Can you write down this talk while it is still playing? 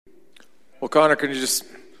Well, Connor, can you just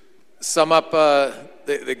sum up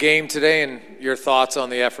the game today and your thoughts on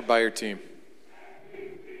the effort by your team?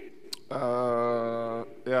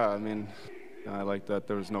 Yeah, I mean, I like that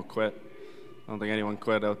there was no quit. I don't think anyone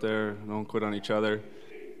quit out there. No one quit on each other.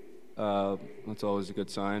 That's always a good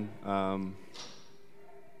sign. But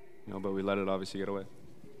we let it obviously get away.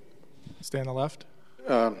 Stay on the left.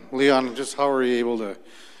 Leon, just how are you able to,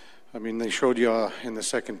 I mean, they showed you in the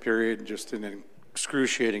second period just in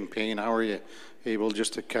excruciating pain. How are you able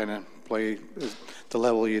just to kind of play the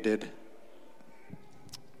level you did?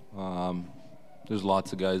 There's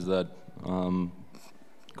lots of guys that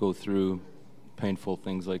go through painful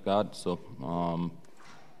things like that. So,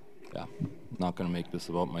 not going to make this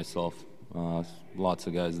about myself. Lots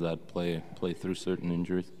of guys that play through certain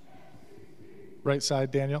injuries. Right side,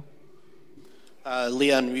 Daniel.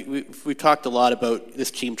 Leon, we've talked a lot about this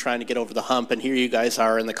team trying to get over the hump, and here you guys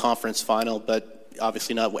are in the conference final, but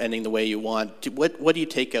obviously not ending the way you want. What do you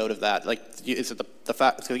take out of that? Like, is it the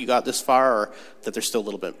fact that you got this far, or that there's still a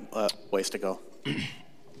little bit ways to go?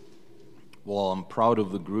 Well, I'm proud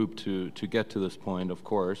of the group to get to this point, of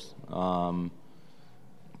course.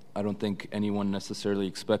 I don't think anyone necessarily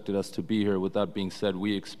expected us to be here. With that being said,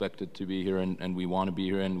 we expected to be here, and we want to be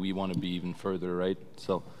here, and we want to be even further, right?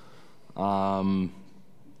 So I'm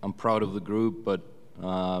proud of the group, but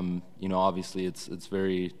obviously it's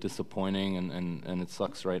very disappointing, and it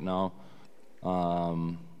sucks right now.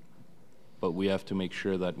 But we have to make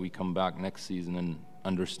sure that we come back next season and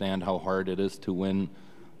understand how hard it is to win,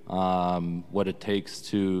 what it takes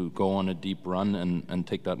to go on a deep run and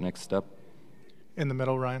take that next step. In the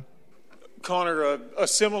middle, Ryan. Connor, a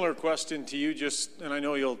similar question to you, and I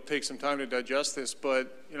know you'll take some time to digest this,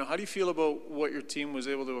 but how do you feel about what your team was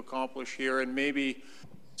able to accomplish here, and maybe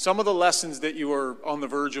some of the lessons that you were on the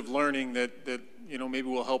verge of learning that maybe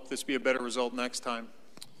will help this be a better result next time?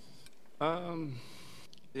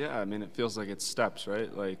 Yeah, I mean, it feels like it's steps,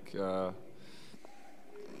 right? Like,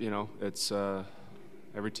 it's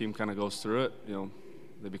every team kind of goes through it.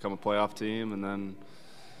 They become a playoff team, and then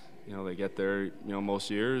they get there, most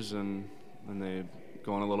years, and they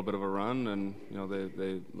go on a little bit of a run, and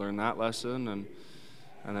they learn that lesson, and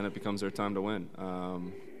then it becomes their time to win.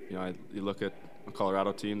 You look at a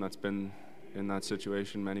Colorado team that's been in that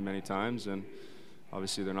situation many times, and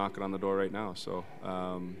obviously they're knocking on the door right now. So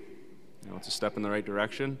it's a step in the right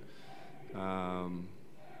direction.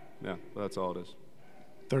 But that's all it is.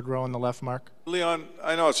 Third row on the left, Mark. Leon,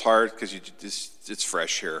 I know it's hard because it's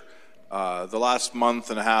fresh here. The last month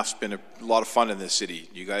and a half's been a lot of fun in this city.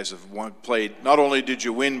 You guys have played, not only did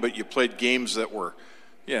you win, but you played games that were,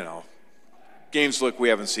 games we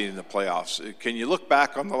haven't seen in the playoffs. Can you look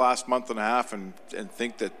back on the last month and a half and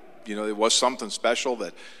think that, it was something special,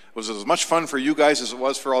 that was as much fun for you guys as it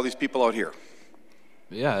was for all these people out here?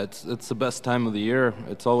 Yeah, it's the best time of the year.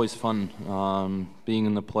 It's always fun being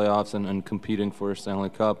in the playoffs and competing for a Stanley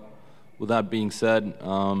Cup. With that being said,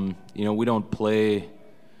 we don't play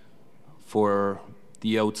for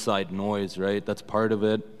the outside noise, right? That's part of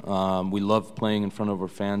it. We love playing in front of our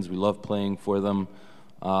fans. We love playing for them.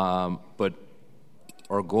 But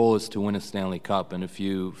our goal is to win a Stanley Cup. And if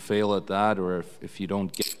you fail at that, or if you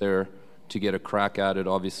don't get there to get a crack at it,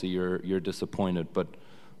 obviously you're disappointed. But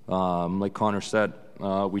like Connor said,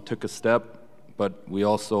 we took a step, but we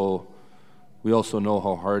also know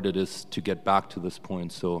how hard it is to get back to this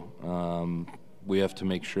point. So we have to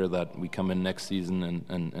make sure that we come in next season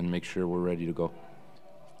and make sure we're ready to go.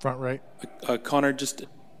 Front right. Connor,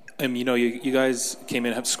 you guys came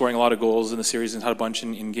in scoring a lot of goals in the series and had a bunch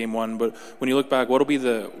in game one. But when you look back, what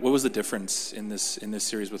was the difference in this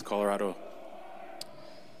series with Colorado?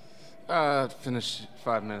 Finished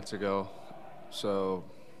 5 minutes ago, so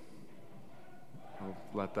I'll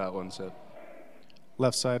let that one sit.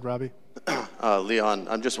 Left side, Robbie. Leon,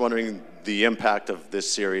 I'm just wondering the impact of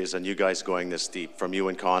this series and you guys going this deep, from you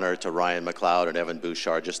and Connor to Ryan McLeod and Evan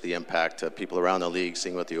Bouchard, just the impact to people around the league,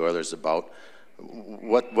 seeing what the Oilers are about.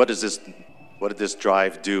 What did this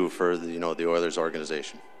drive do for the Oilers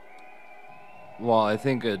organization? Well, I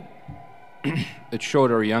think it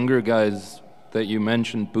showed our younger guys that you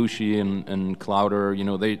mentioned, Bouchy and Clowder.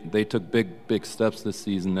 They took big steps this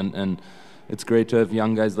season, and it's great to have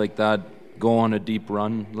young guys like that go on a deep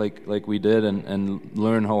run like we did and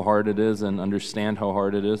learn how hard it is and understand how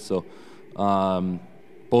hard it is. So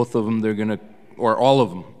both of them, all of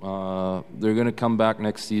them, they're going to come back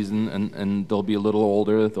next season and they'll be a little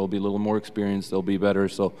older, they'll be a little more experienced, they'll be better.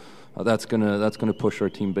 So that's gonna push our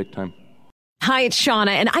team big time. Hi, it's Shauna,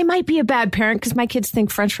 and I might be a bad parent because my kids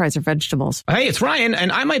think French fries are vegetables. Hey, it's Ryan,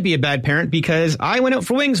 and I might be a bad parent because I went out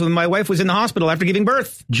for wings when my wife was in the hospital after giving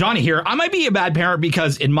birth. Johnny here. I might be a bad parent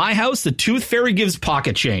because in my house, the tooth fairy gives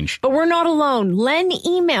pocket change. But we're not alone. Len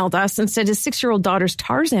emailed us and said his 6-year-old daughter's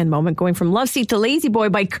Tarzan moment going from love seat to lazy boy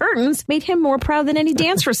by curtains made him more proud than any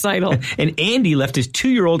dance recital. And Andy left his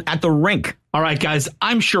 2-year-old at the rink. All right, guys,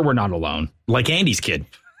 I'm sure we're not alone. Like Andy's kid.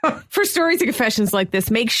 For stories and confessions like this,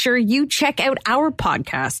 make sure you check out our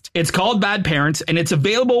podcast. It's called Bad Parents, and it's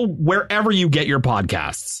available wherever you get your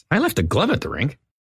podcasts. I left a glove at the rink.